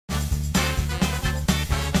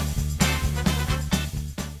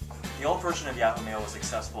old version of Yahoo Mail was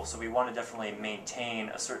accessible, so we wanted to definitely maintain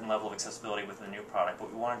a certain level of accessibility with the new product,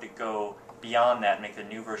 but we wanted to go beyond that and make the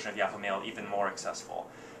new version of Yahoo Mail even more accessible.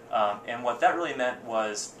 And what that really meant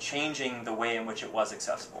was changing the way in which it was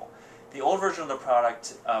accessible. The old version of the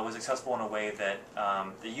product was accessible in a way that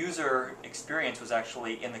the user experience was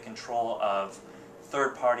actually in the control of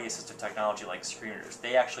third-party assistive technology like screen readers.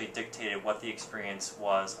 They actually dictated what the experience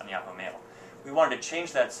was on Yahoo Mail. We wanted to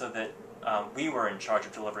change that so that we were in charge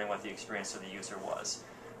of delivering what the experience of the user was.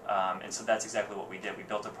 And so that's exactly what we did. We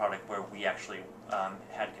built a product where we actually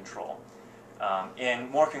had control. And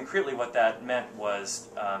more concretely, what that meant was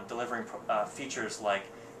delivering features like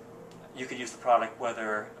you could use the product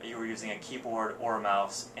whether you were using a keyboard or a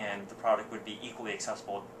mouse, and the product would be equally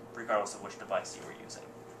accessible regardless of which device you were using.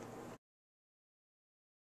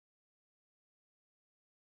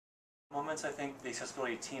 Moments I think the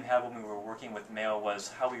accessibility team had when we were working with Mail was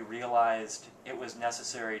how we realized it was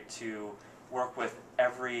necessary to work with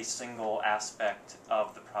every single aspect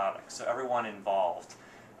of the product, so everyone involved.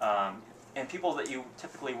 And people that you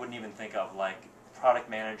typically wouldn't even think of, like product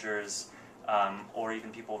managers, or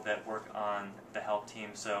even people that work on the help team.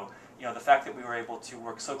 So, you know, the fact that we were able to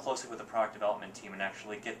work so closely with the product development team and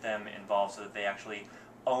actually get them involved so that they actually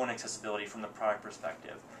own accessibility from the product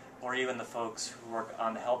perspective, or even the folks who work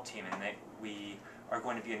on the help team, and we are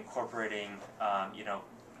going to be incorporating, you know,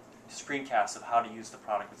 screencasts of how to use the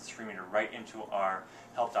product with the screen reader right into our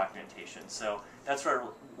help documentation. So that's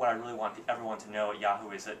what I really want everyone to know at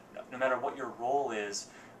Yahoo is that no matter what your role is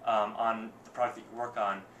on the product that you work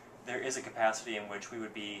on, there is a capacity in which we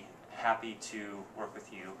would be happy to work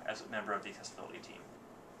with you as a member of the accessibility team.